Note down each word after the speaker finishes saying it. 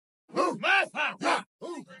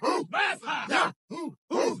Hit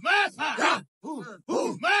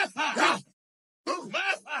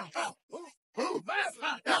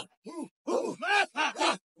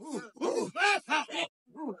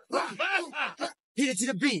it to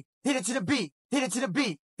the beat, hit it to the beat, hit it to the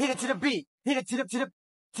beat, hit it to the beat, hit it to the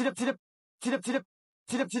hit it to the hit it to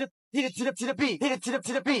the beat, hit it to the beat, hit it to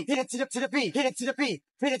the beat, hit it to the beat, hit it to the beat,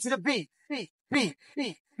 hit it to the beat,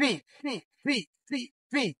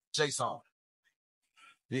 beat. J-Song.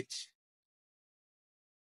 Bitch.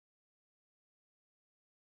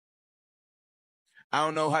 I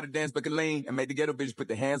don't know how to dance but can lean and make the ghetto bitches put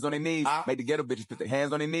their hands on their knees. Make the ghetto bitches put their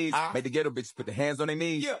hands on their knees. Make the ghetto bitches put their hands on their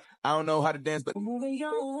knees. Yeah. I don't know how to dance but moving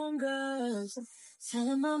your girls,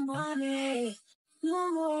 selling my money.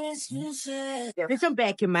 No more excuses. Bitch, I'm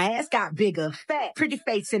back in my ass got bigger. Fat, pretty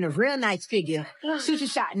face and a real nice figure. Shoot your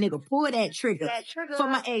shot, nigga. Pull that trigger. For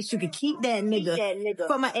my ex, you can keep that nigga.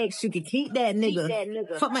 For my ex, you can keep that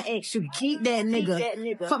nigga. For my ex, you can keep that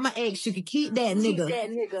nigga. For my ex, you can keep that nigga.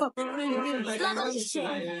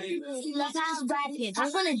 I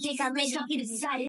want to dick, I made you get excited.